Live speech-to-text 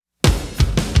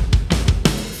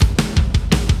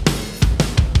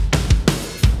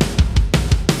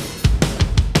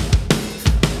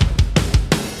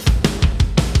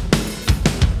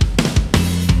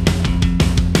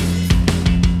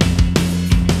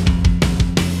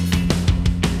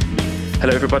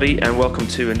Hello, everybody, and welcome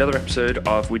to another episode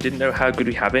of We Didn't Know How Good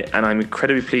We Have It. And I'm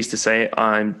incredibly pleased to say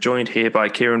I'm joined here by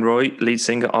Kieran Roy, lead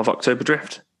singer of October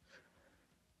Drift.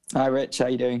 Hi, Rich. How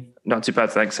you doing? Not too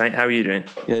bad, thanks, mate. How are you doing?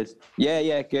 Good.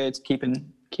 Yeah, good. Keeping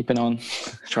on.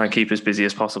 Try and keep as busy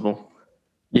as possible.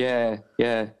 Yeah.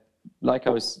 Like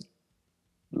I was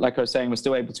saying, we're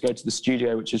still able to go to the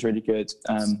studio, which is really good.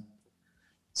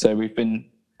 So we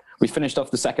finished off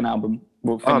the second album.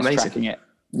 We'll finish tracking it.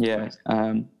 Yeah.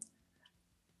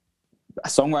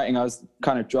 Songwriting, I was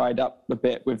kind of dried up a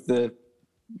bit with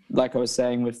like I was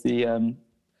saying, with the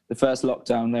first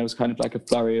lockdown, there was kind of like a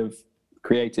flurry of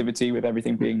creativity with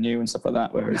everything being new and stuff like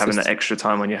that. Whereas having that extra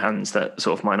time on your hands that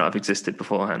sort of might not have existed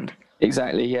beforehand.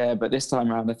 Exactly, yeah. But this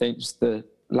time around, I think just the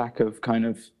lack of kind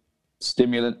of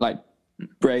stimulant, like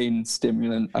brain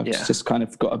stimulant, I've just kind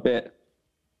of got a bit,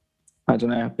 I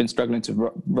don't know, I've been struggling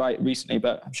to write recently,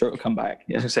 but I'm sure it'll come back.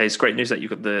 Yeah. I was going to say, it's great news that you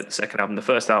got the second album. The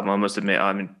first album, I must admit,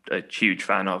 I'm a huge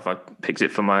fan of. I picked it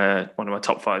for one of my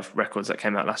top 5 records that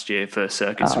came out last year for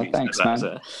Circuit Suite. Thanks, that man. was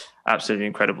an absolutely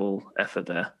incredible effort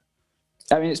there.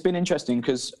 I mean, it's been interesting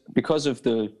because of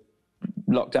the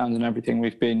lockdowns and everything,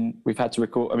 we've had to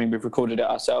record. I mean, we've recorded it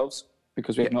ourselves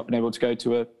because we've not been able to go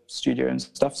to a studio and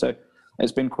stuff. So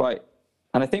it's been quite,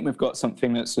 and I think we've got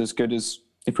something that's as good as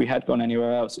if we had gone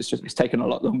anywhere else. It's taken a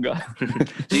lot longer.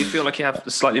 Do you feel like you have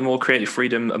slightly more creative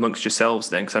freedom amongst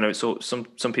yourselves then? Because I know it's sort of,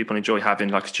 some people enjoy having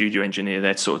like a studio engineer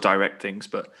there to sort of direct things,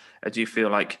 but do you feel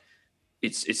like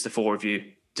it's the 4 of you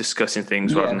discussing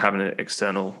things rather than having an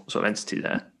external sort of entity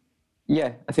there?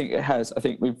 Yeah, I think it has. I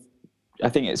think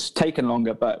it's taken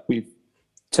longer, but we've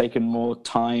taken more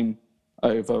time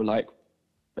over like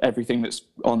everything that's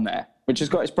on there, which has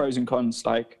got its pros and cons.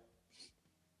 Like,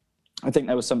 I think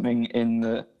there was something in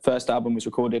the first album was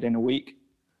recorded in a week,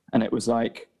 and it was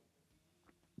like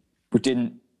we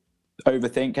didn't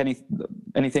overthink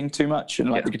anything too much, and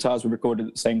like the guitars were recorded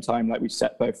at the same time. Like we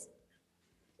set both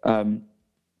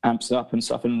amps up and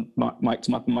stuff, and mic'd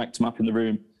them up in the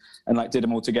room, and like did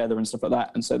them all together and stuff like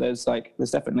that. And so there's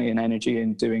definitely an energy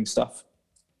in doing stuff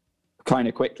kind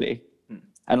of quickly.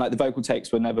 And like the vocal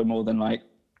takes were never more than like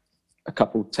a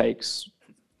couple takes.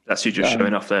 That's you just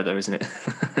showing off there though, isn't it?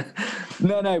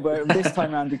 No, but this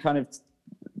time around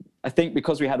I think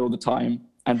because we had all the time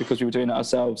and because we were doing it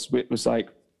ourselves, it was like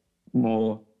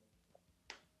more,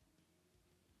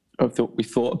 we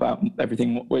thought about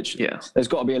everything, which there's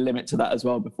got to be a limit to that as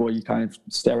well before you kind of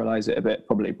sterilize it a bit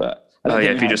probably. But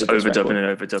if you're just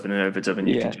overdubbing,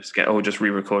 you can just get just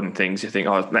re-recording things. You think,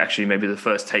 actually maybe the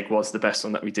first take was the best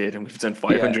one that we did, and we've done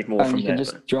 500 more from there. You can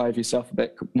just drive yourself a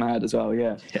bit mad as well.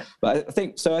 Yeah. But I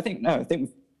think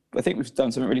we've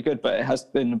done something really good, but it has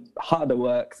been harder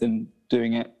work than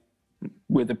doing it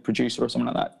with a producer or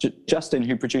someone like that. Justin,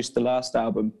 who produced the last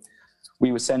album,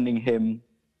 we were sending him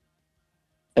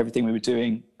everything we were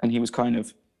doing, and he was kind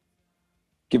of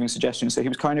giving suggestions. So he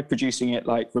was kind of producing it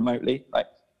like remotely,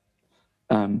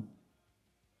 and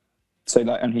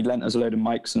he lent us a load of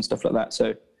mics and stuff like that.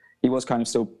 So he was kind of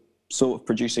still sort of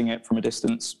producing it from a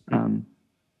distance.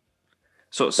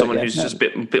 Someone who's just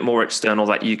a bit more external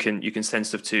that you can send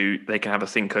stuff to, they can have a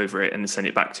think over it and send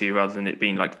it back to you rather than it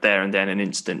being like there and then an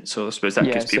instant. So I suppose that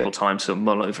gives people time to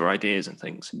mull over ideas and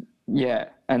things. Yeah,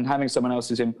 and having someone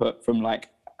else's input from like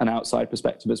an outside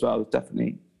perspective as well is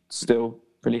definitely still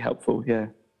really helpful. Yeah.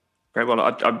 Great. Well,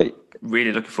 I'm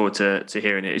really looking forward to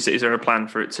hearing it. Is there a plan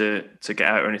for it to get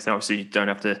out or anything? Obviously, you don't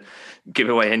have to give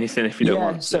away anything if you don't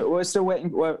want. So we're still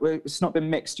waiting. It's not been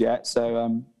mixed yet,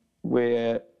 so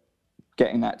we're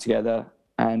getting that together,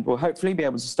 and we'll hopefully be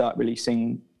able to start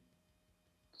releasing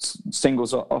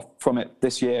singles off from it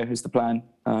this year. Is the plan?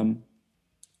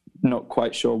 Not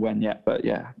quite sure when yet, but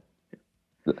yeah.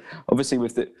 Obviously,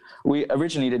 we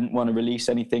originally didn't want to release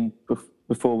anything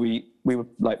before we were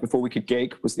like before we could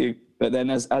gig but then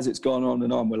as it's gone on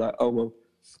and on, we're like, oh well,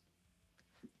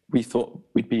 we thought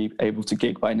we'd be able to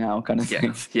gig by now, kind of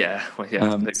thing.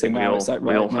 So now it's like,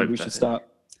 right, maybe we should start.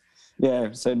 Yeah,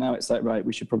 so now it's like, right,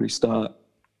 we should probably start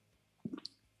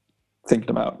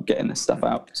thinking about getting this stuff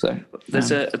out. So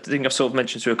there's a thing I've sort of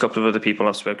mentioned to a couple of other people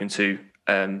I've spoken to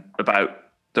about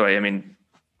the way, I mean,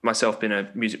 myself being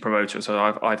a music promoter,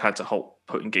 so I've had to halt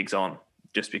putting gigs on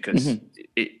just because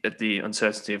the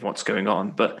uncertainty of what's going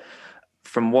on. But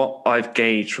from what I've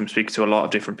gauged from speaking to a lot of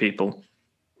different people,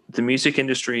 the music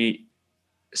industry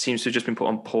seems to have just been put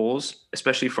on pause,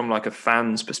 especially from like a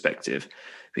fan's perspective,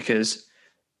 because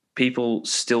people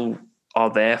still are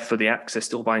there for the acts. They're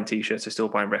still buying T-shirts, they're still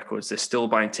buying records, they're still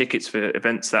buying tickets for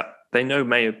events that they know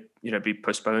may be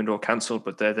postponed or cancelled,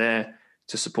 but they're there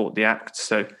to support the act.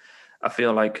 So I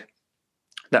feel like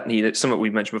that need, something we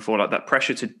mentioned before, like that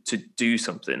pressure to do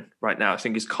something right now, I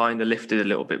think is kind of lifted a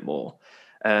little bit more.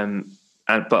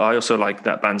 But I also like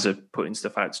that bands are putting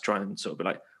stuff out to try and sort of be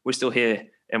like, we're still here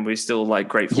and we're still like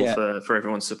grateful for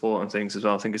everyone's support and things as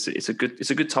well. I think it's a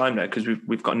good time now because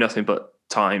we've got nothing but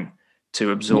time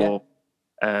to absorb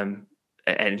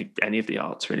any of the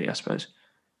arts, really, I suppose.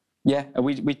 Yeah,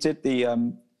 we did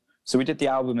the we did the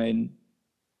album in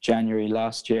January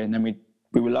last year, and then we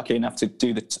were lucky enough to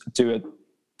do a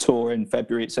tour in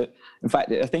February. So in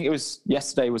fact, I think it was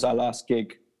yesterday was our last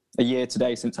gig. A year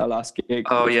today since our last gig.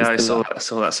 Oh yeah, I saw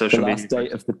that social media. The last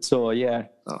date of the tour, yeah.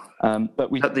 Oh.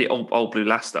 But we had the old Blue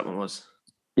Last. That one was.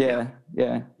 Yeah.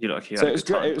 You know, like so it was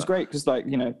great. It was great because, like,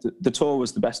 you know, the tour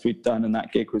was the best we'd done, and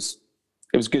that gig was.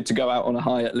 It was good to go out on a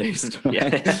high at least. Right?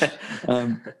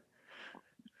 Yeah.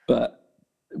 But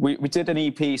we did an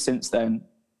EP since then,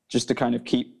 just to kind of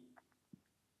keep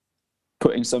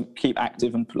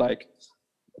active, and like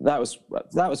that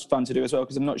was fun to do as well,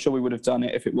 because I'm not sure we would have done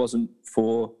it if it wasn't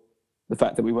for the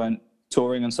fact that we weren't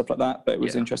touring and stuff like that. But it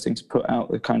was interesting to put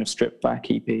out the kind of stripped back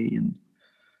EP,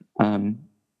 and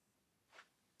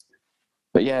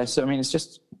but yeah, so I mean,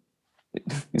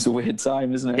 it's a weird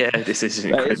time, isn't it? Yeah, this is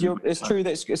incredible. It's true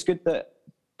that it's good that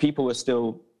people are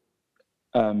still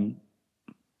kind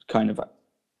of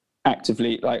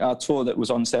actively, like our tour that was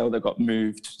on sale that got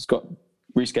moved, it's got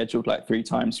rescheduled like 3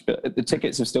 times, but the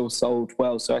tickets have still sold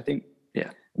well. So I think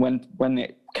when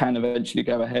it can eventually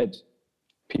go ahead,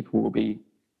 people will be.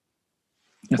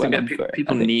 I think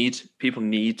people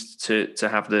need to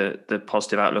have the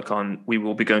positive outlook on, we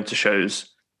will be going to shows,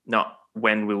 not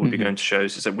when we will be going to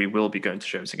shows, is that we will be going to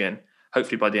shows again.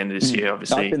 Hopefully by the end of this year,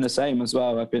 obviously. I've been the same as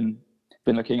well. I've been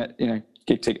looking at, you know,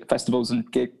 gig ticket festivals and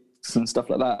gigs and stuff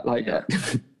like that. Like,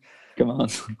 come on.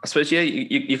 I suppose,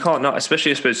 you can't not,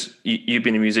 especially I suppose you've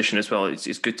been a musician as well.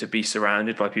 It's good to be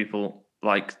surrounded by people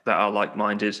like that are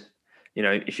like-minded. You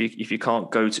know, if you can't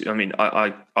go to, I mean,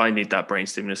 I need that brain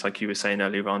stimulus, like you were saying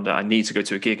earlier on, that I need to go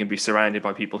to a gig and be surrounded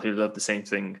by people who love the same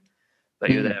thing that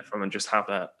you're there from, and just have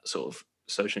that sort of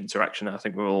social interaction. I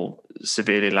think we're all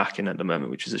severely lacking at the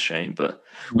moment, which is a shame. But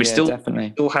we still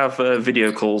have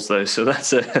video calls though, so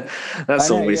that's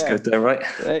always good, though, right?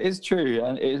 It is true,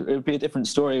 and it would be a different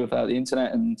story without the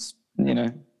internet, and you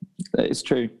know, it's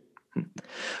true.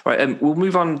 Right, and we'll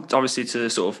move on obviously to the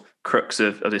sort of crux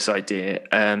of this idea.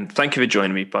 Thank you for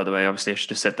joining me, by the way. Obviously I should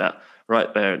have said that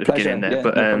right there at the beginning there. Yeah,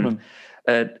 but no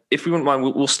if we wouldn't mind,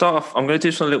 we'll start off. I'm going to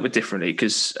do something a little bit differently,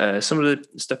 because some of the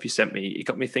stuff you sent me, it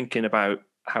got me thinking about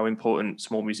how important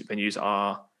small music venues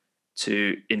are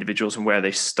to individuals and where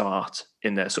they start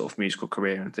in their sort of musical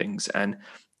career and things. And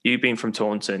you being from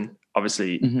Taunton,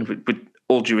 obviously, with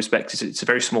all due respect, it's a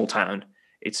very small town.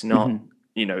 It's not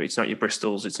you know, it's not your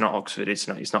Bristols, it's not Oxford, it's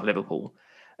not Liverpool.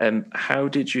 How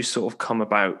did you sort of come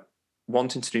about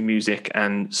wanting to do music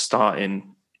and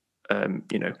starting,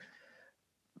 you know,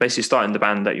 basically starting the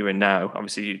band that you're in now?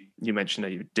 Obviously, you mentioned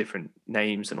that you had different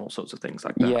names and all sorts of things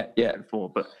like that. Yeah.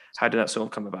 Before, but how did that sort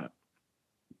of come about?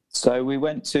 So we all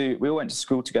went to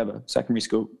school together, secondary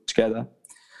school together,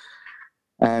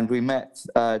 and we met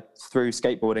through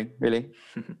skateboarding, really.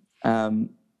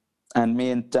 And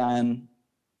me and Dan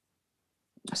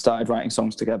started writing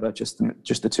songs together, just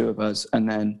the two of us, and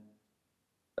then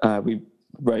we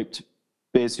roped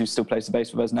Biz, who still plays the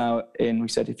bass with us now, in. We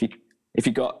said if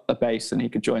he got a bass, then he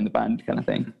could join the band, kind of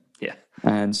thing. Yeah.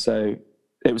 And so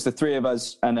it was the 3 of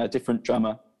us and a different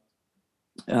drummer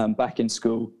back in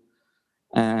school,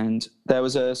 and there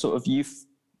was a sort of youth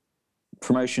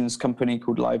promotions company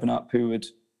called Liven Up who would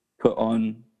put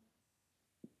on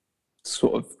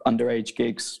sort of underage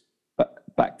gigs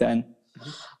back then.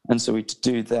 And so we'd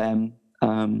do them.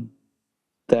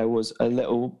 There was a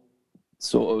little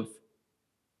sort of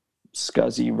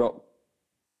scuzzy rock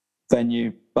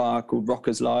venue bar called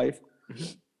Rockers Live.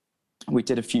 We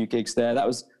did a few gigs there. That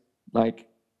was like,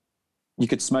 you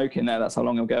could smoke in there. That's how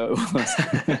long ago it was.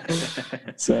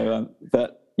 So,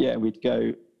 but yeah, we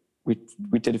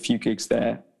did a few gigs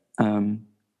there. And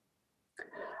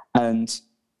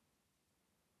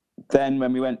then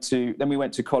when we went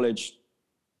to college,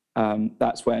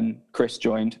 that's when Chris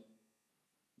joined.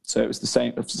 So it was the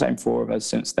same 4 of us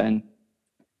since then.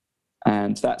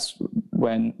 And that's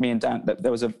when me and Dan,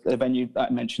 there was a venue that I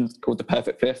mentioned called the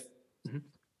Perfect Fifth.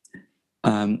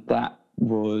 That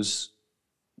was,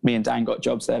 me and Dan got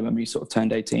jobs there when we sort of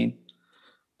turned 18.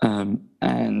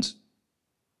 And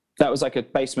that was like a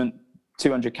basement,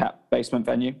 200 cap basement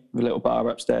venue with a little bar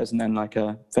upstairs and then like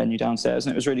a venue downstairs.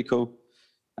 And it was really cool.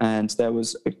 And there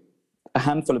was a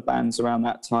handful of bands around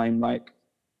that time, like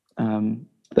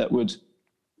that would,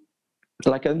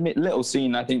 like a little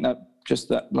scene. I think that just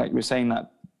that, like we're saying,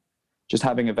 that just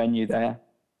having a venue there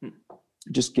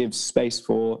just gives space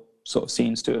for sort of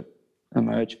scenes to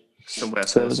emerge. Somewhere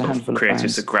so for sort of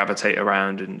creatives to gravitate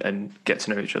around and get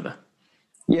to know each other.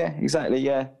 Yeah, exactly.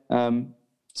 Yeah.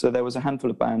 So there was a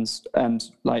handful of bands, and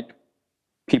like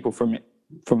people from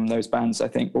those bands, I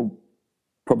think, will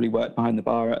probably work behind the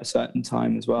bar at a certain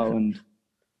time as well. And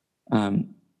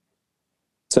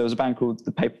so there was a band called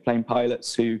the Paper Plane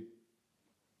Pilots who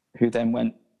then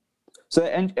went. So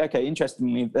okay,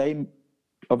 interestingly, they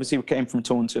obviously came from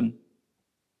Taunton.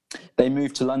 They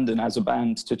moved to London as a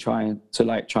band to try and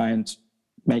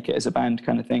make it as a band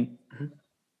kind of thing. Mm-hmm.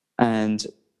 And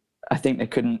I think they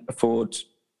couldn't afford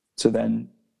to then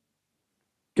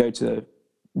go to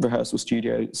rehearsal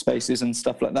studio spaces and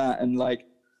stuff like that, and like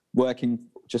working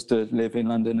just to live in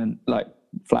London and like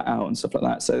flat out and stuff like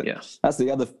that. So that's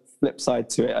the other flip side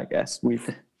to it, I guess.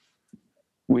 We've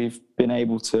been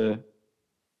able to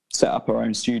set up our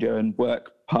own studio and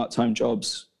work part-time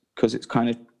jobs because it's kind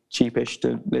of cheapish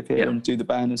to live here and do the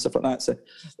band and stuff like that. So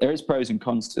there is pros and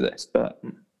cons to this, but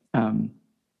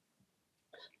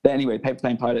anyway, Paper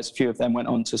Plane Pilots, a few of them went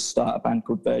on to start a band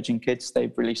called Virgin Kids.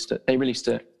 They've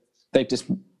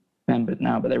dismembered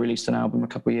now, but they released an album a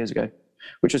couple of years ago,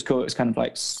 which was cool. It was kind of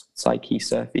like psyche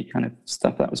surfy kind of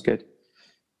stuff. That was good.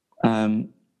 But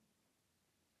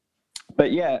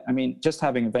yeah, I mean, just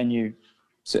having a venue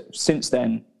since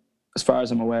then, as far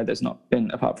as I'm aware, there's not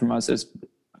been, apart from us, there's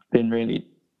been really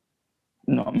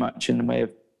not much in the way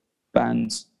of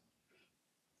bands.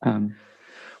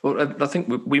 Well, I think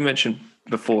we mentioned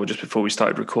before, just before we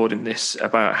started recording this,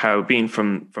 about how being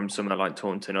from somewhere like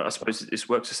Taunton, I suppose this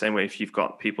works the same way if you've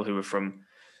got people who are from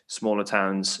smaller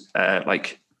towns,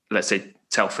 like let's say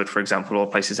Telford, for example, or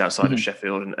places outside of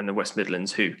Sheffield and the West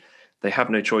Midlands, who they have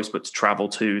no choice but to travel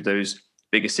to those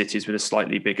bigger cities with a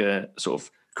slightly bigger sort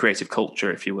of creative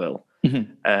culture, if you will,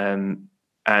 and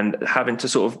having to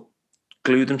sort of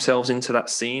glue themselves into that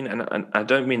scene. And I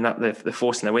don't mean that they're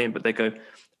forcing their way in, but they go,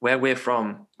 where we're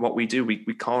from, what we do,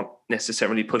 we can't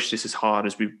necessarily push this as hard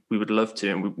as we would love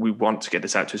to, and we want to get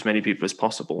this out to as many people as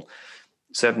possible.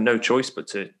 So I have no choice but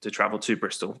to travel to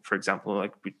Bristol, for example,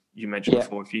 like you mentioned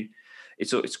before.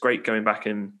 It's great going back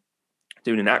and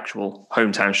doing an actual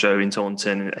hometown show in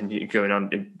Taunton, and you going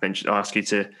on. I ask you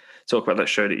to talk about that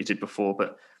show that you did before,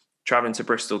 but traveling to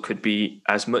Bristol could be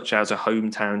as much as a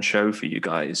hometown show for you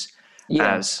guys.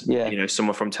 As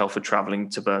someone from Telford traveling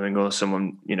to Birmingham, or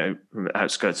someone from the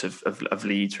outskirts of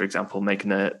Leeds, for example, making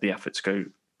the effort to go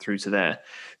through to there.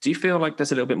 Do you feel like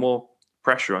there's a little bit more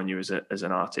pressure on you as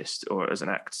an artist or as an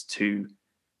act to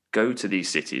go to these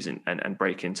cities and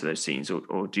break into those scenes,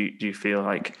 or do you feel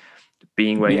like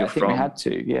being where you're from? We had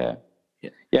to,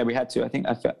 we had to. I think,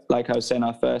 like I was saying,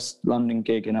 our first London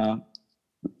gig in our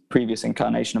previous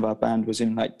incarnation of our band was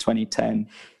in like 2010.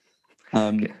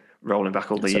 Rolling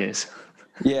back all the years.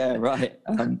 Yeah, right.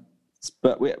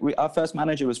 But our first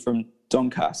manager was from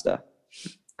Doncaster,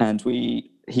 and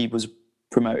he was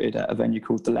promoted at a venue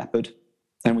called The Leopard,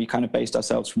 and we kind of based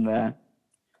ourselves from there.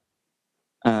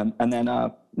 And then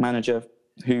our manager,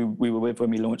 who we were with when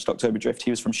we launched October Drift,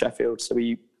 he was from Sheffield, so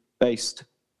we based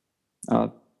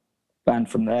our band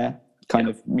from there, kind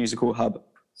of musical hub.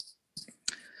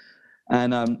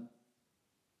 And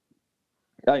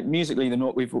like musically,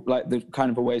 we've like the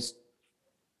kind of always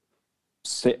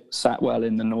sat well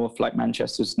in the north. Like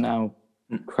Manchester's now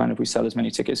kind of, we sell as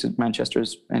many tickets in Manchester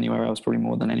as anywhere else, probably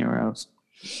more than anywhere else.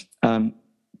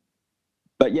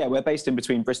 But yeah, we're based in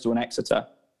between Bristol and Exeter,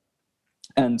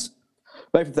 and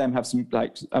both of them have some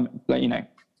great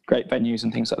venues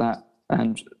and things like that.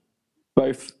 And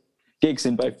both gigs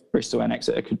in both Bristol and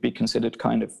Exeter could be considered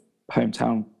kind of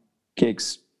hometown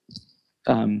gigs.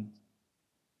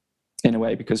 In a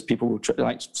way, because people will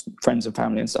like friends and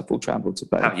family and stuff will travel to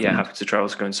both. Happy to travel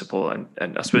to go and support,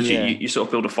 and I suppose you sort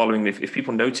of build a following if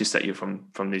people notice that you're from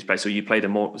these places, or you play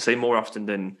them more often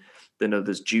than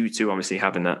others, due to obviously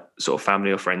having that sort of family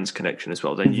or friends connection as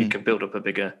well. Then you can build up a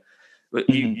bigger.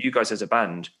 You guys as a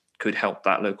band could help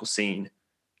that local scene,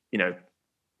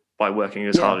 by working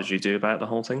as hard as you do about the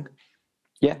whole thing.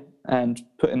 Yeah, and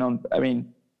putting on,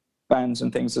 bands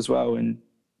and things as well, and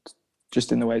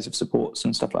just in the ways of supports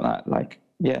and stuff like that. Like,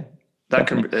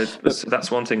 that's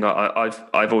one thing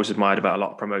I've always admired about a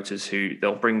lot of promoters, who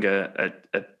they'll bring a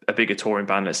bigger touring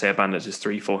band, let's say a band that does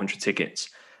 300-400 tickets,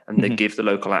 and they give the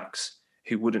local acts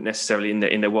who wouldn't necessarily in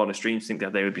their wildest dreams think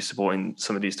that they would be supporting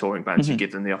some of these touring bands. You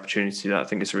give them the opportunity. That I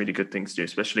think is a really good thing to do,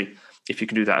 especially if you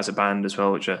can do that as a band as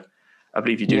well, which I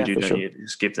believe you do. Don't you?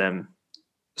 Just give them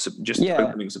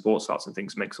opening support slots and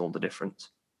things makes all the difference.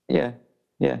 Yeah.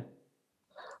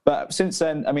 But since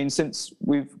then, since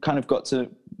we've kind of got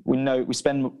to we know we've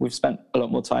spent a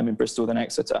lot more time in Bristol than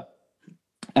Exeter,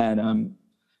 and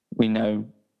we know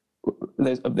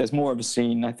there's more of a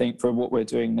scene, I think, for what we're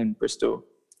doing in Bristol,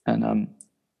 and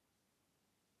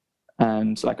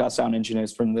like our sound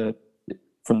engineers from the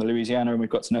Louisiana, and we've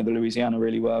got to know the Louisiana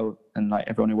really well, and like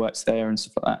everyone who works there and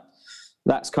stuff like that.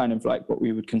 That's kind of like what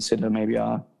we would consider maybe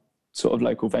our sort of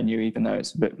local venue, even though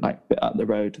it's a bit up the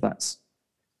road.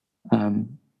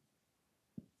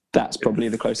 That's probably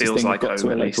the closest thing we've got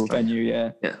to a local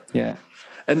venue. Yeah.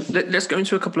 And let's go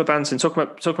into a couple of bands and talk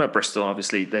about Bristol.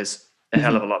 Obviously, there's a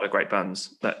hell of a lot of great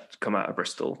bands that come out of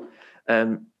Bristol.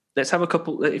 Let's have a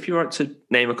couple. If you were to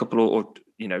name a couple, or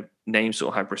name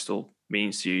sort of how Bristol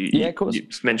means to you. Yeah, of course. You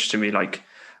mentioned to me like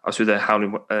I was with the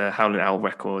Howling Owl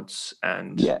Records,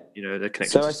 and the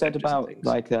connection. So I said about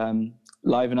like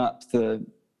liven up the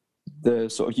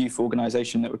sort of youth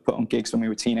organisation that would put on gigs when we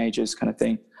were teenagers, kind of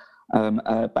thing.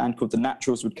 A band called The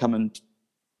Naturals would come and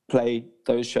play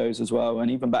those shows as well.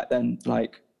 And even back then,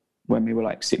 like when we were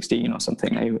like 16 or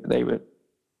something, they were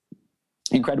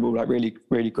incredible, like really,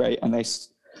 really great. And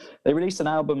they released an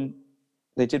album.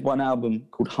 They did one album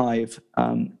called Hive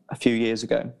a few years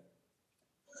ago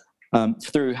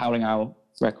through Howling Owl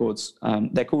Records.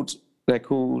 They're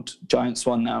called Giant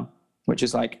Swan now, which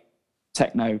is like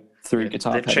techno through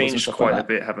guitar. They've changed quite a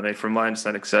bit, haven't they? From my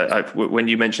understanding, when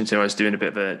you mentioned to me, I was doing a bit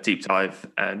of a deep dive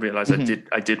and realised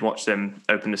I did watch them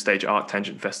open the stage at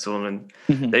Arctangent Festival, and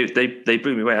they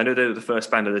blew me away. I know they were the first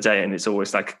band of the day, and it's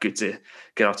always like good to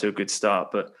get off to a good start.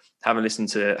 But having listened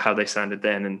to how they sounded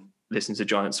then and listened to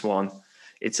Giant Swan,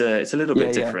 it's a little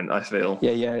bit different. I feel.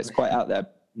 Yeah, it's quite out there,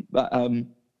 but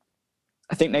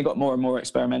I think they got more and more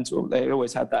experimental. They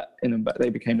always had that in them, but they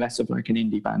became less of like an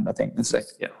indie band, I think.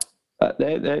 But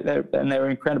they're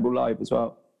incredible live as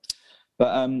well.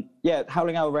 But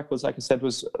Howling Owl Records, like I said,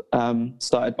 was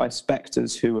started by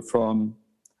Spectres, who were from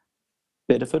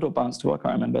Bideford or Barnstable, I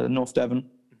can't remember, North Devon,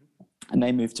 and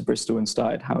they moved to Bristol and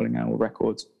started Howling Owl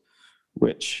Records,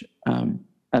 which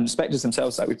and Spectres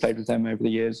themselves, like we played with them over the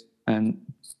years, and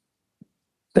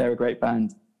they're a great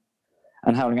band.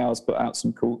 And Howling Owls put out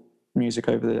some cool music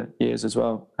over the years as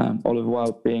well. Oliver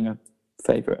Wilde being a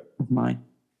favourite of mine.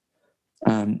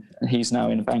 He's now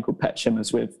in a band called Pet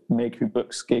Shimmers with Mig, who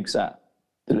books gigs at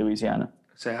the Louisiana.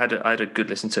 So I had a good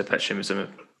listen to Pet Shimmers and I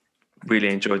really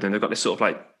enjoyed them. They've got this sort of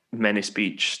like Menace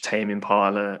Beach, Tame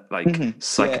Impala, like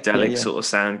psychedelic sort of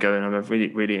sound going on. I've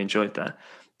really enjoyed that.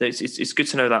 It's good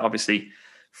to know that, obviously,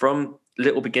 from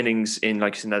little beginnings in,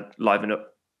 like you said, that liven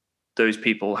up those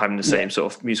people having the same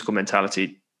sort of musical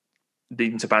mentality,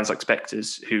 leading to bands like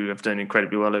Spectres, who have done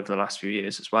incredibly well over the last few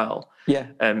years as well.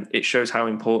 It shows how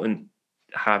important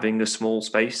having a small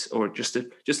space or just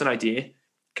an idea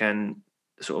can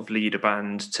sort of lead a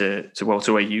band to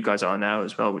where you guys are now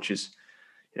as well, which is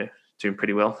doing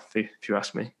pretty well, if you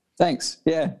ask me. Thanks.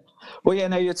 Well,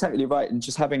 no, you're totally right. And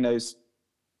just having those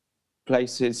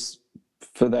places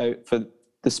for the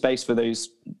space for those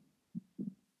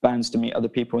bands to meet other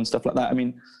people and stuff like that. I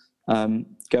mean,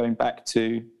 going back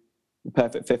to the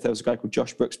Perfect Fifth, there was a guy called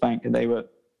Josh Brooksbank, and they were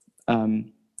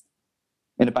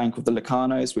in a band called the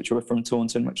Locarnos, which were from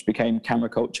Taunton, which became Camera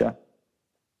Culture.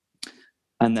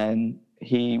 And then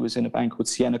he was in a band called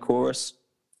Sienna Chorus.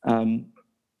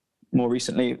 More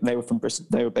recently, they were from Bristol.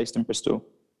 They were based in Bristol,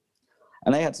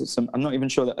 and they had some. I'm not even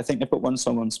sure that. I think they put one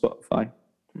song on Spotify.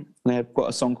 They had put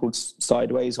a song called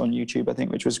Sideways on YouTube, I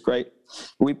think, which was great.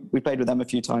 We played with them a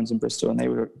few times in Bristol, and they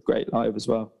were great live as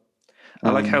well. I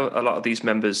like how a lot of these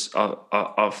members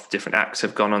of different acts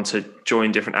have gone on to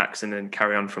join different acts and then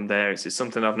carry on from there. It's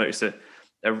something I've noticed a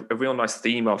real nice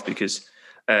theme of, because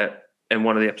in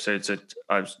one of the episodes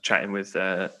I was chatting with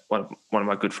one of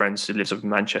my good friends who lives up in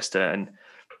Manchester, and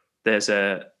there's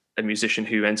a musician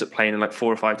who ends up playing in like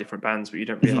 4 or 5 different bands, but you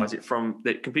don't realise it from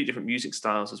the completely different music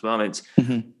styles as well. And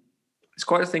it's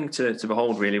quite a thing to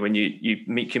behold, really, when you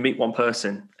meet one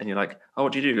person and you're like, oh,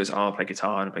 what do you do? He goes, oh, I play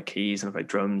guitar and I play keys and I play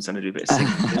drums and I do a bit of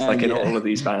singing. It's like in all of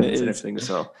these bands and everything as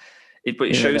well. But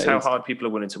it shows how hard people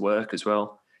are willing to work as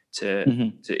well.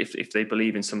 To if they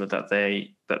believe in something that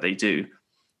they do,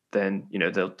 then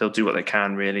they'll do what they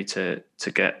can really to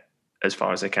get as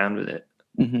far as they can with it.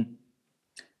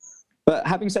 But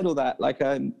having said all that, like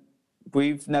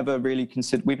we've never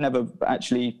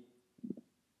actually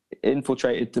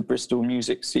infiltrated the Bristol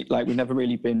music scene. Like we've never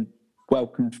really been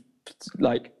welcomed,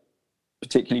 like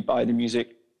particularly by the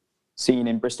music scene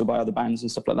in Bristol by other bands and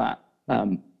stuff like that.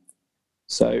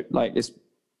 So like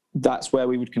that's where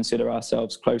we would consider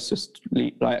ourselves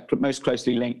most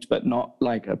closely linked, but not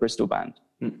like a Bristol band.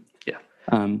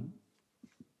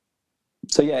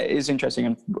 So it is interesting,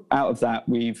 and out of that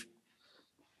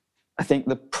I think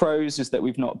the pros is that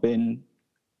we've not been,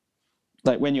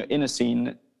 like, when you're in a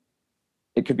scene,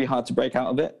 it could be hard to break out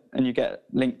of it, and you get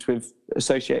linked with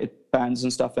associated bands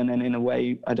and stuff. And then in a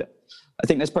way, I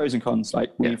think there's pros and cons.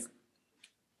 Like we've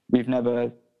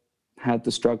never had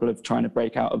the struggle of trying to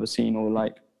break out of a scene, or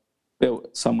like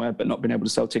built somewhere but not been able to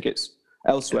sell tickets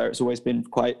elsewhere. It's always been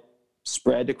quite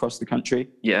spread across the country.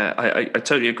 Yeah, I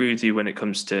totally agree with you when it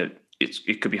comes to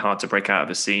it could be hard to break out of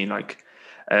a scene. Like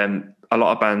a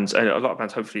lot of bands,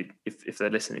 hopefully if they're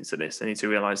listening to this, they need to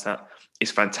realize that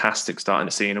it's fantastic starting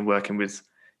a scene and working with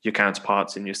your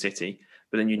counterparts in your city,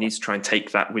 but then you need to try and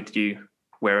take that with you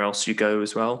where else you go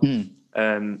as well.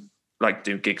 Like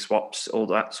do gig swaps, all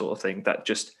that sort of thing. That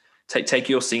just take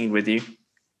your scene with you.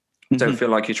 Don't feel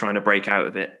like you're trying to break out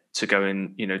of it to go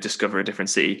and, you know, discover a different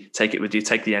city. Take it with you,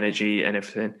 take the energy and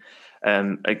everything.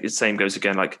 The same goes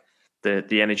again, like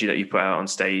the energy that you put out on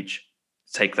stage,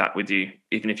 take that with you.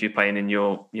 Even if you're playing in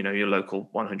your, you know, your local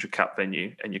 100 cap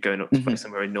venue and you're going up to play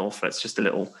somewhere in North, that's just a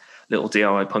little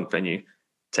DIY punk venue.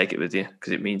 Take it with you,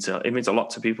 because it means a lot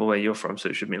to people where you're from. So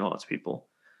it should mean a lot to people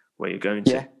where you're going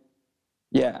to.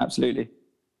 Yeah, absolutely.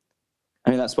 I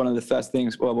mean, that's one of the first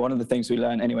things. Well, one of the things we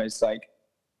learn anyway is like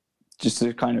just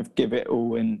to kind of give it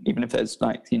all, and even if there's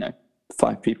like, you know,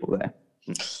 5 people there,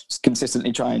 just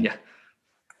consistently try and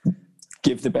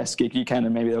give the best gig you can,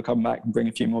 and maybe they'll come back and bring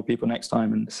a few more people next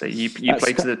time. And so you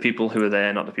play to the people who are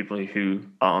there, not the people who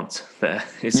aren't there.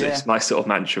 It's my sort of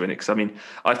mantra in it, because I mean,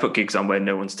 I've put gigs on where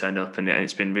no one's turned up, and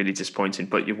it's been really disappointing.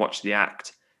 But you watch the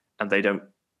act, and they don't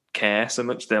care so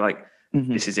much. They're like,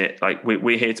 "This is it. Like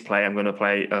we're here to play. I'm going to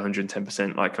play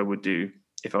 110% like I would do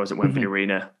if I was at Wembley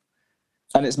Arena."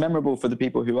 And it's memorable for the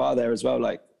people who are there as well.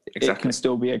 Like it can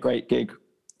still be a great gig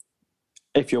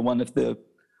if you're one of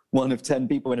 10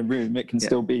 people in a room. It can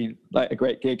still be like a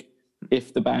great gig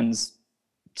if the band's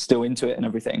still into it and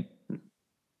everything.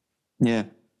 Yeah.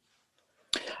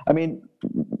 I mean,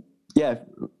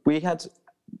 we had,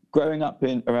 growing up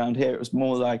around here, it was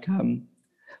more like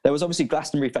there was obviously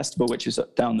Glastonbury Festival, which is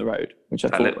down the road, which I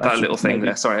thought that little thing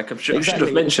there. Sorry, I should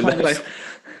have mentioned that.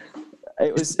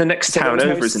 It's the next town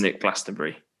over, isn't it,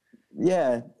 Glastonbury?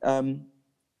 Yeah.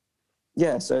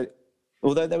 So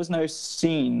although there was no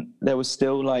scene, there was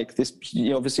still like this,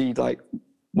 obviously like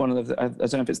one of the, I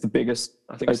don't know if it's the biggest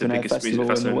open air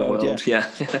festival in the world. Yeah.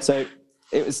 So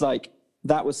it was like,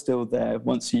 that was still there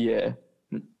once a year.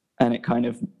 And it kind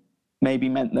of maybe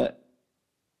meant that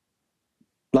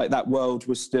like that world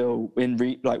was still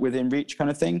within reach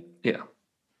kind of thing. Yeah.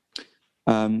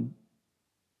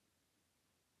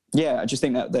 I just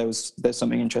think that there's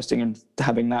something interesting in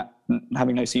having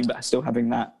no scene, but still having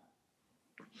that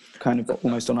kind of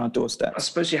almost on our doorstep. I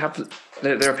suppose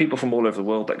there are people from all over the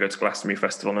world that go to Glastonbury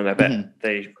Festival, and I bet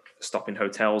they stop in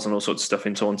hotels and all sorts of stuff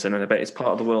in Taunton, and I bet it's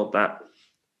part of the world that,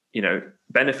 you know,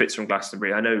 benefits from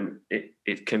Glastonbury. I know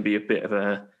it can be a bit of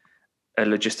a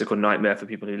logistical nightmare for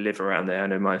people who live around there. I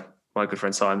know my good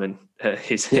friend Simon,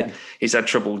 he's had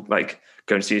trouble like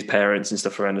going to see his parents and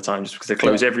stuff around the time, just because they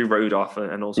close every road off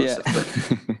and all sorts of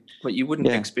stuff. But you wouldn't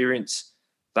experience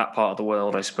that part of the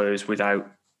world, I suppose, without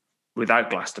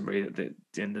Glastonbury at the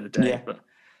end of the day. Yeah. But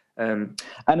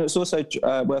and it's also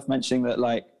worth mentioning that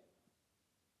like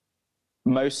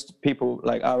most people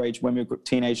like our age, when we were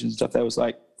teenagers and stuff, there was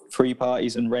like free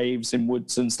parties and raves in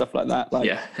woods and stuff like that.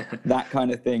 Like that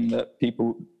kind of thing that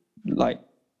people like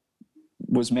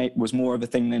was more of a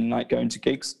thing than like going to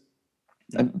gigs.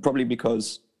 And probably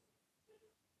because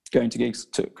going to gigs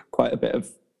took quite a bit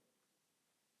of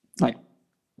like,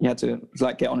 you had to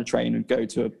like get on a train and go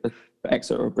to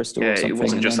Exeter or Bristol or something. It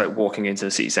wasn't just like walking into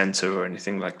the city centre or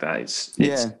anything like that.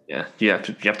 You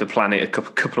have to plan it a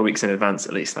couple of weeks in advance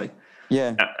at least. Like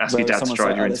ask your dad to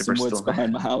drive you into Bristol.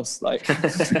 Behind my house, like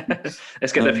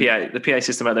let's get the PA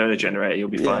system out there and a generator. You'll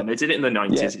be fine. They did it in the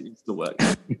 90s. It still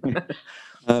works.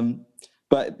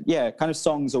 But yeah, kind of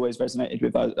songs always resonated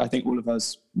with us. I think all of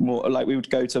us more like we would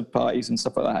go to parties and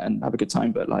stuff like that and have a good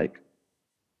time, but like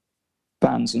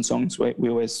bands and songs, we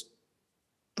always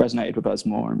resonated with us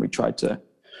more, and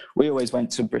we always went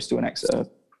to Bristol and Exeter,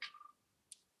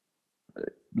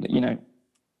 you know,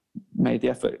 made the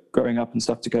effort growing up and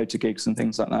stuff to go to gigs and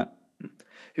things like that.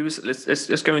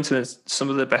 Let's go into some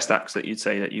of the best acts that you'd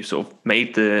say that you sort of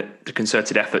made the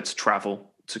concerted effort to travel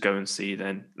to go and see.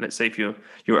 Then let's say if you're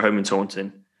at home in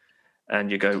Taunton and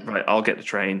you go, right, I'll get the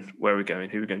train, where are we going,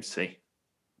 who are we going to see?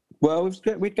 Well,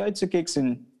 we'd go to gigs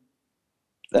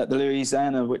at the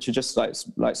Louisiana, which are just like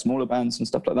smaller bands and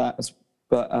stuff like that.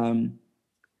 But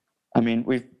I mean,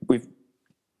 we've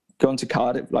gone to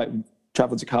Cardiff, like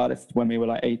traveled to Cardiff when we were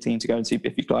like 18 to go and see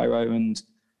Biffy Clyro, and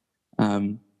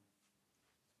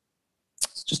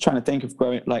just trying to think of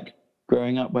growing, like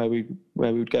growing up where we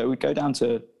would go. We'd go down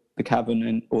to the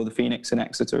Cavern or the Phoenix in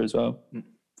Exeter as well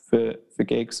for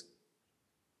gigs.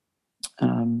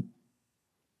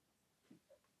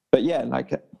 But yeah,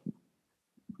 like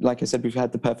I said, we've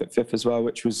had the Perfect Fifth as well,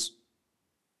 which was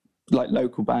like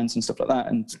local bands and stuff like that,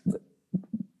 and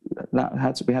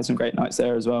we had some great nights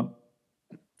there as well.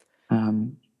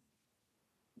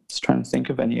 Just trying to think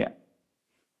of any yet.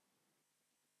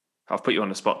 I've put you on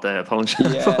the spot there.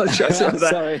 Apologize. Yeah. Apologize for that.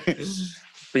 Sorry.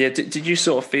 But yeah, did you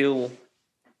sort of feel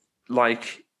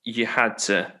like you had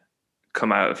to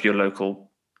come out of your local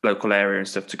area and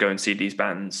stuff to go and see these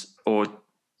bands, or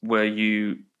were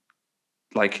you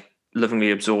like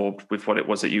lovingly absorbed with what it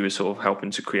was that you were sort of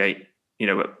helping to create? You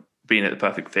know, being at the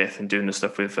Perfect Fifth and doing the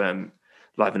stuff with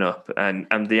Liven Up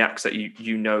and the acts that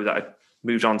you know that had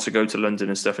moved on to go to London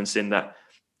and stuff, and seeing that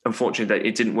unfortunately that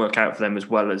it didn't work out for them as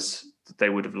well as they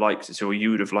would have liked it, or you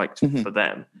would have liked for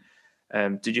them.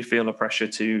 Did you feel a pressure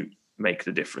to make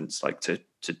the difference, like to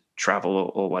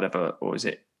travel or whatever, or is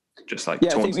it just like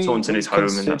Taunton is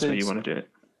home and that's where you want to do it?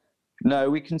 No,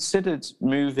 we considered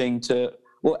moving to,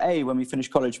 well, when we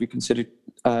finished college, we considered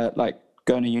like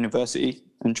going to university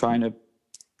and trying to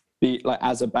be like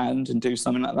as a band and do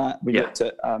something like that. We looked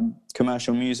at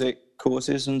commercial music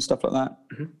courses and stuff like that,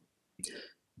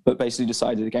 but basically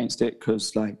decided against it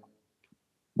because like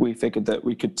we figured that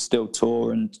we could still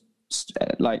tour and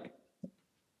like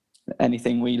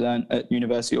anything we learned at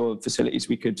university or facilities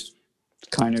we could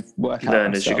kind of work out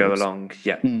learn as you go along.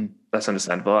 That's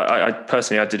understandable. I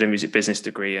personally did a music business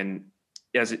degree, and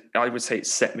I would say it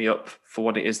set me up for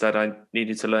what it is that I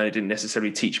needed to learn. It didn't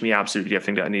necessarily teach me absolutely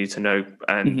everything that I needed to know,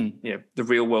 and you know, the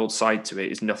real world side to it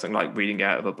is nothing like reading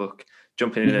out of a book,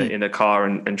 jumping in a car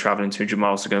and traveling 200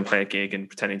 miles to go and play a gig and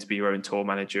pretending to be your own tour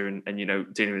manager and you know,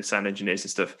 dealing with sound engineers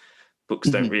and stuff. Books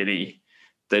don't really,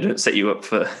 they don't set you up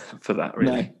for that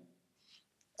really.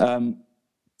 No.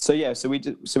 So we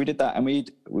did that, and we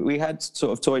had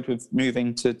sort of toyed with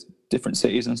moving to different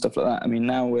cities and stuff like that. I mean,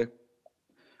 now we're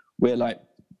like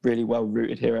really well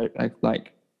rooted here,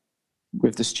 like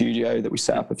with the studio that we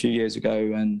set up a few years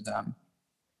ago, and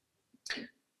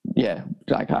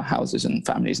like our houses and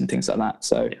families and things like that.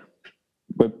 So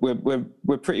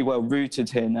we're pretty well rooted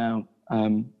here now,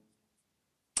 and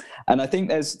I think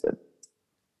there's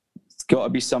got to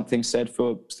be something said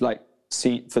for like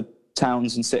for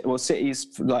towns and cities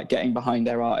for like getting behind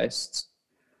their artists,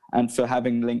 and for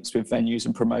having links with venues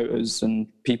and promoters and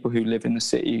people who live in the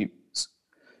city.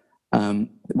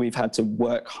 We've had to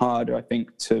work harder, I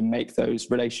think, to make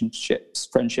those relationships,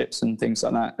 friendships and things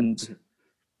like that. And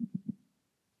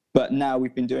but now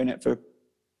we've been doing it for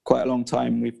quite a long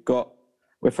time. We're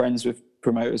friends with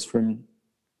promoters from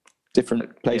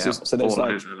different places. So there's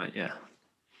all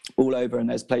over, and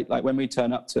there's like when we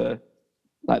turn up to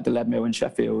like the Leadmill in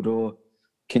Sheffield or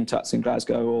King Tut's in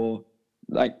Glasgow or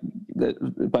like a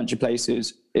bunch of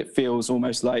places, it feels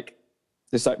almost like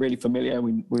it's like really familiar.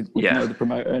 We know the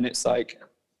promoter, and it's like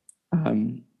not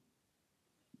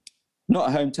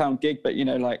a hometown gig, but you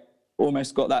know, like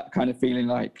almost got that kind of feeling.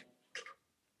 Like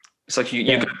it's like you're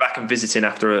going back and visiting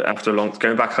after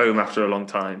going back home after a long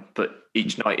time, but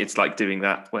each night it's like doing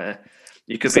that where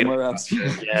you could somewhere be else.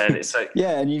 And it's like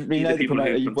and you know the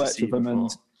promoter, you've worked with them, and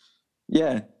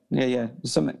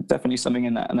there's definitely something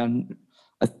in that, and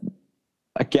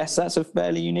I guess that's a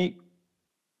fairly unique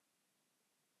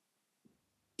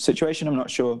situation. I'm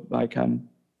not sure. Like,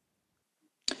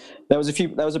 there was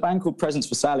a band called Presents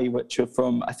for Sally, which are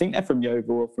from, I think they're from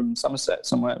Yeovil or from Somerset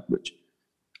somewhere, which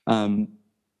who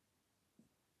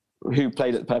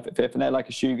played at the Perfect Fifth, and they're like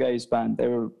a shoegaze band. They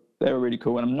were really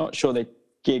cool, and I'm not sure they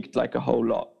gigged like a whole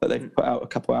lot, but they've put out a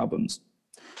couple albums,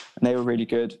 and they were really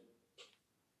good.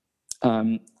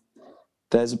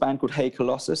 There's a band called Hey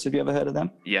Colossus. Have you ever heard of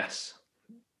them? Yes.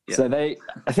 Yeah. So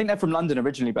I think they're from London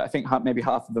originally, but I think maybe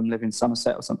half of them live in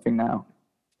Somerset or something now.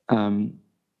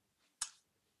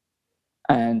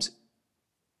 And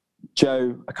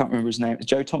Joe, I can't remember his name.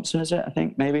 Joe Thompson, is it? I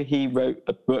think maybe he wrote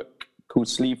a book called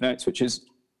Sleeve Notes, which is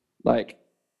like,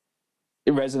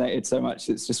 it resonated so much.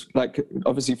 It's just like,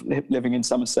 obviously living in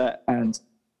Somerset, and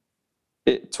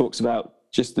it talks about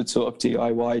just the sort of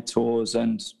DIY tours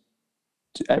and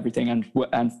everything, and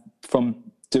from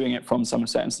doing it from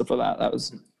Somerset and stuff like that. That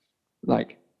was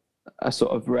like a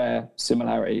sort of rare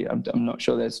similarity. I'm not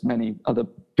sure there's many other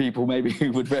people maybe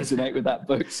who would resonate with that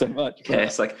book so much. Yeah,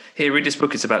 it's like, here, read this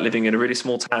book. It's about living in a really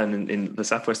small town in the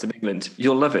southwest of England.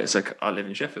 You'll love it. It's like, I live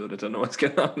in Sheffield. I don't know what's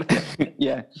going on.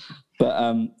 Yeah,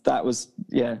 but that was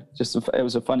it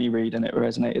was a funny read, and it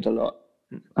resonated a lot.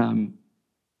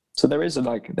 So there is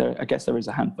I guess there is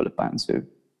a handful of bands who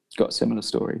got similar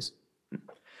stories.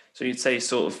 So you'd say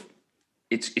sort of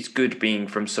it's good being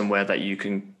from somewhere that you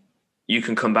can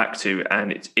come back to,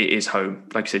 and it is home.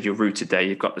 Like I said, you're rooted there.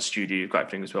 You've got the studio, you've got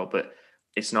everything as well, but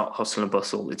it's not hustle and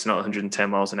bustle. It's not 110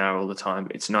 miles an hour all the time.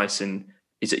 It's nice, and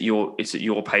it's at your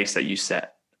pace that you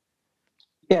set.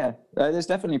 Yeah, there's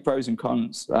definitely pros and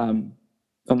cons. I'm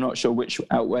not sure which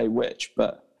outweigh which,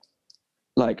 but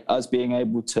like us being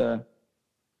able to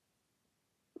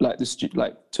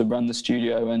to run the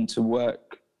studio and to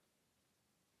work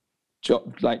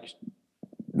job like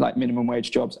minimum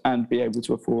wage jobs and be able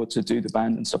to afford to do the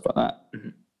band and stuff like that,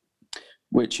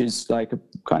 which is like a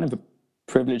kind of a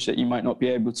privilege that you might not be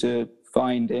able to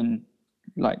find in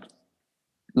like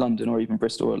London or even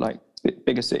Bristol or like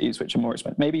bigger cities, which are more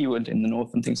expensive. Maybe you would in the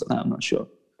north and things like that. I'm not sure.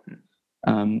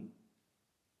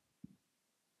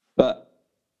 But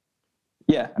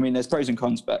yeah, I mean, there's pros and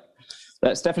cons, but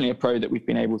that's definitely a pro that we've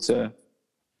been able to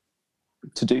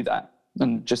do that.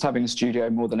 And just having a studio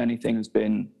more than anything has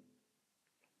been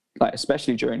like,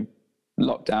 especially during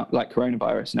lockdown, like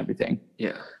coronavirus and everything.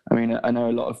 Yeah. I mean, I know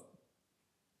a lot of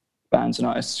bands and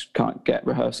artists can't get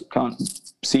rehearsal, can't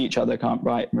see each other, can't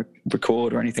write,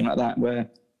 record or anything like that. We're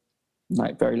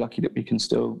like very lucky that we can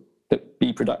still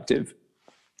be productive.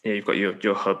 Yeah, you've got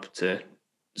your hub to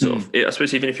sort of, I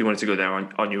suppose even if you wanted to go there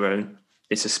on your own,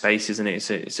 it's a space, isn't it?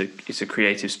 It's a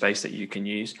creative space that you can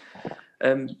use.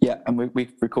 Yeah, and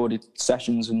we've recorded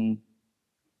sessions and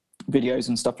videos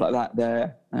and stuff like that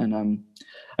there. And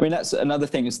I mean, that's another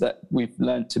thing, is that we've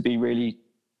learned to be really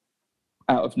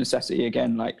out of necessity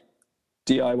again, like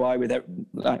DIY with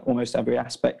like almost every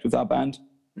aspect of our band.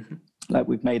 Like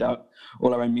we've made all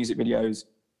our own music videos,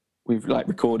 we've like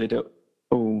recorded it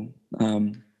all,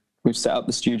 we've set up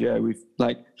the studio, we've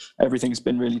like everything's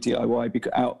been really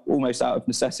DIY almost out of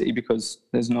necessity, because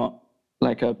there's not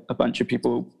like a bunch of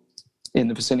people in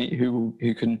the vicinity who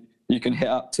you can hit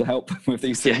up to help with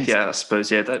these things. Yeah, I suppose.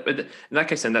 Yeah, but in that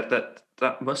case, then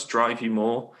that must drive you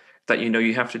more, that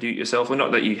you have to do it yourself. Well,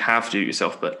 not that you have to do it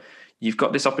yourself, but you've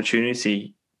got this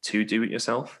opportunity to do it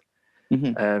yourself.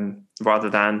 Rather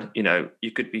than,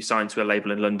 you could be signed to a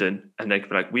label in London and they could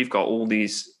be like, we've got all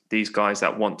these guys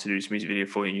that want to do this music video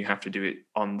for you, and you have to do it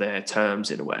on their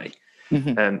terms in a way.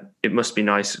 It must be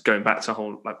nice going back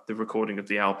to like the recording of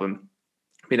the album,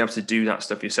 being able to do that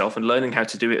stuff yourself and learning how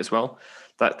to do it as well.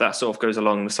 That sort of goes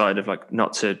along the side of, like,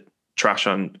 not to trash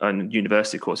on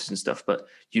university courses and stuff, but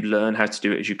you learn how to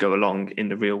do it as you go along in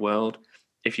the real world.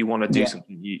 If you want to do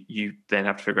something, you then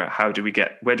have to figure out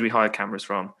where do we hire cameras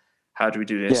from? How do we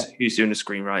do this? Who's doing the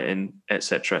screenwriting,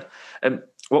 etc.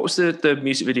 What was the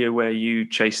music video where you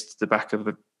chased the back of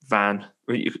a van?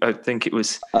 I think it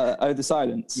was Oh, the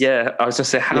Silence. Yeah, I was gonna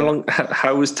say,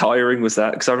 how was tiring was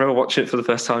that? Because I remember watching it for the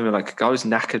first time and like I was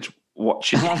knackered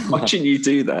watching you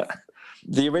do that.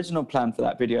 The original plan for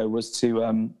that video was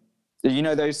to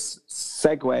those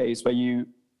segways where you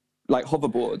like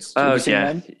hoverboards. Oh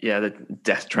yeah, the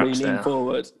death traps there. Lean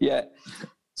forward, yeah.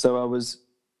 So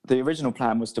the original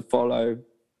plan was to follow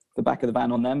the back of the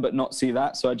van on them, but not see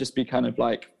that. So I'd just be kind of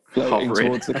like floating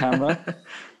towards the camera.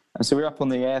 And so we were up on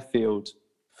the airfield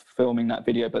filming that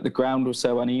video, but the ground was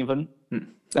so uneven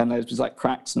and there was like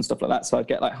cracks and stuff like that. So I'd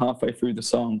get like halfway through the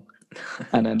song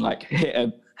and then like hit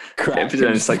a crack and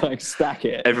just, like stack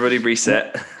it. Everybody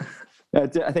reset. I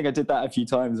think I did that a few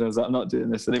times. I was like, I'm not doing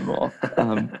this anymore.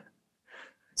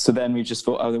 So then we just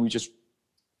thought,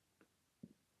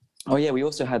 we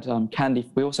also had candy.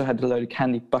 We also had a load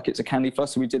of buckets of candy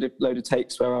floss. So we did a load of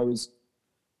takes where I was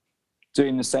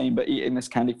doing the same but eating this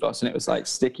candy floss, and it was like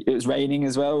sticky. It was raining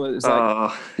as well. It was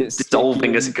like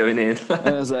dissolving as going in. And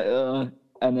I was like,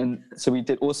 and then so we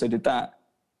did that,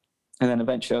 and then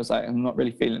eventually I was like, I'm not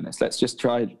really feeling this. Let's just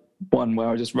try one where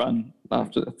I just run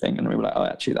after the thing, and we were like,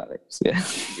 actually that looks yeah,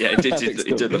 it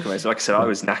did look amazing. Like I said, I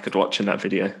was knackered watching that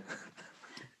video.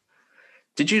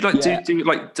 Did you do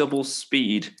like double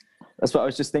speed? That's what I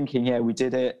was just thinking. Yeah, we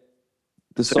did it.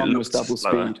 The song was double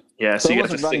speed. Yeah, so you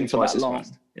wasn't running for that long.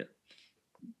 Yeah.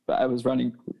 But I was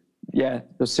running. Yeah, I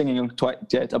was singing on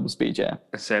double speed. Yeah.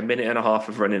 So a minute and a half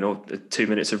of running, or 2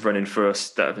 minutes of running for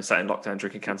us that have been sat in lockdown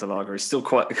drinking cans of lager is still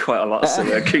quite a lot.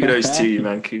 So kudos to you,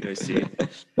 man. Kudos to you.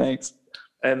 Thanks.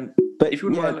 But if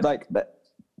you would like that,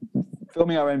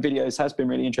 filming our own videos has been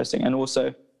really interesting, and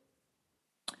also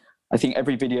I think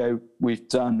every video we've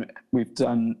done,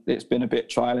 it's been a bit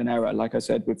trial and error. Like I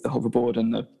said, with the hoverboard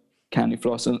and the candy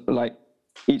floss, and like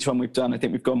each one we've done, I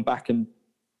think we've gone back and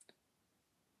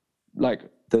like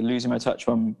the Losing My Touch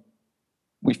one,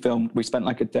 we spent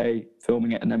like a day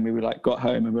filming it, and then we were like, got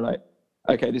home and we were like,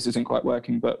 okay, this isn't quite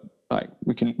working, but like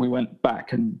we went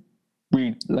back and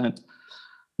relearned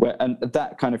and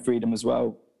that kind of freedom as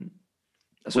well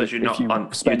I suppose you're if not you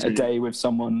on, spent a day with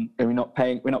someone and we're not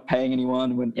paying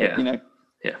anyone.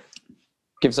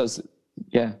 Gives us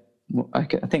I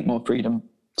think more freedom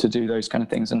to do those kind of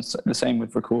things, and the same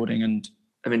with recording. And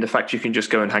I mean, the fact you can just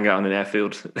go and hang out on an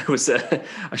airfield was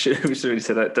I should really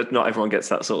say that not everyone gets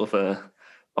that sort of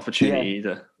opportunity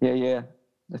either. Yeah.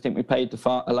 I think we paid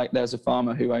there's a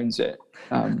farmer who owns it.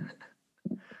 And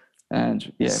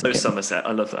so Somerset,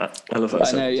 I love that. I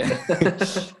know, yeah.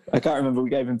 I can't remember. We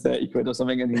gave him 30 quid or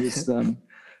something, and he was.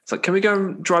 It's like, can we go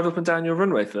and drive up and down your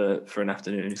runway for an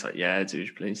afternoon? And he's like, yeah,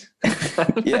 dude, please.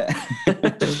 Yeah.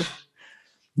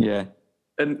 Yeah.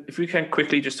 And if we can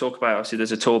quickly just talk about, obviously,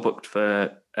 there's a tour booked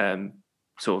for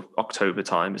sort of October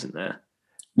time, isn't there?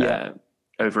 Yeah.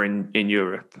 Over in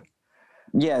Europe.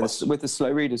 Yeah, with the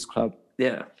Slow Readers Club.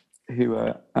 Yeah. Who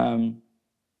are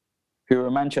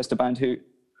a Manchester band who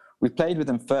we played with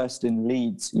them first in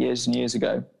Leeds years and years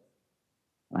ago.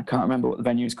 I can't remember what the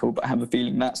venue is called, but I have a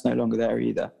feeling that's no longer there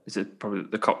either. Is it probably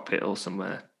the Cockpit or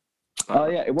somewhere? Oh,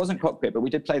 yeah, it wasn't Cockpit, but we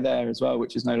did play there as well,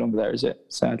 which is no longer there, is it?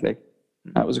 Sadly.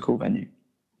 That was a cool venue.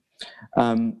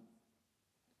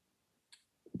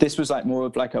 This was like more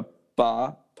of like a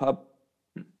pub,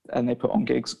 and they put on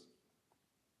gigs.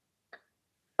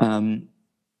 And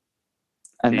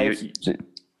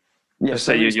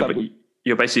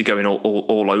you're basically going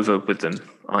all over with them,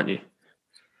 aren't you?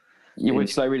 You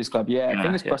with Slow Readers Club,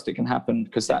 fingers crossed it can happen,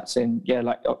 because that's in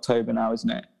like October now, isn't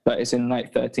it? But it's in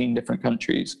like 13 different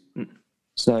countries.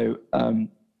 So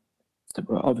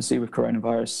obviously with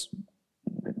coronavirus,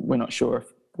 we're not sure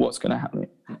if what's going to happen.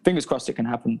 Fingers crossed it can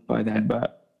happen by then,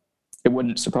 but it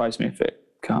wouldn't surprise me if it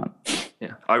can't.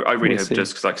 Yeah, I really hope,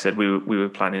 just because, like I said, we were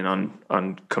planning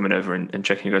on coming over and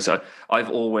checking you guys out. I've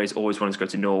always wanted to go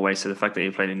to Norway, so the fact that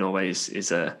you're playing in Norway is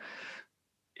class.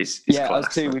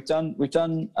 Us too. We've done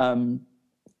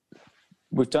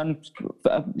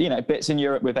bits in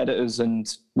Europe with editors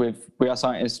and with We Are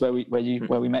Scientists where we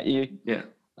met you. Yeah.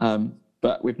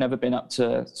 But we've never been up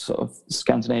to sort of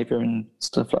Scandinavia and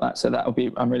stuff like that. So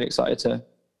I'm really excited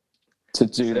to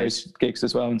do those gigs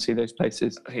as well and see those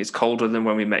places. I think it's colder than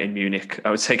when we met in Munich. I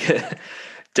would say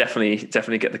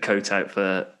definitely get the coat out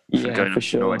for going for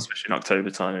sure, Norway, especially in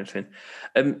October time and everything.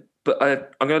 But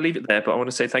I'm going to leave it there. But I want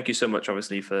to say thank you so much,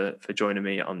 obviously, for joining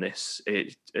me on this.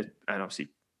 And obviously,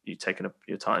 you taking up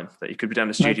your time that you could be down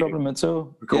the studio. No problem at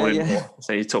all. Recording.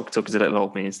 So you talk to little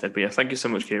old me instead. But yeah, thank you so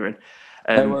much, Kieran.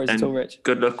 No worries at all, Rich.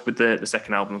 Good luck with the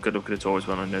second album. Good luck with the tour as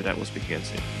well. And no doubt we'll speak again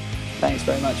soon. Thanks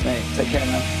very much, mate. Take care,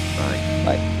 man.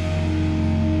 Bye. Bye.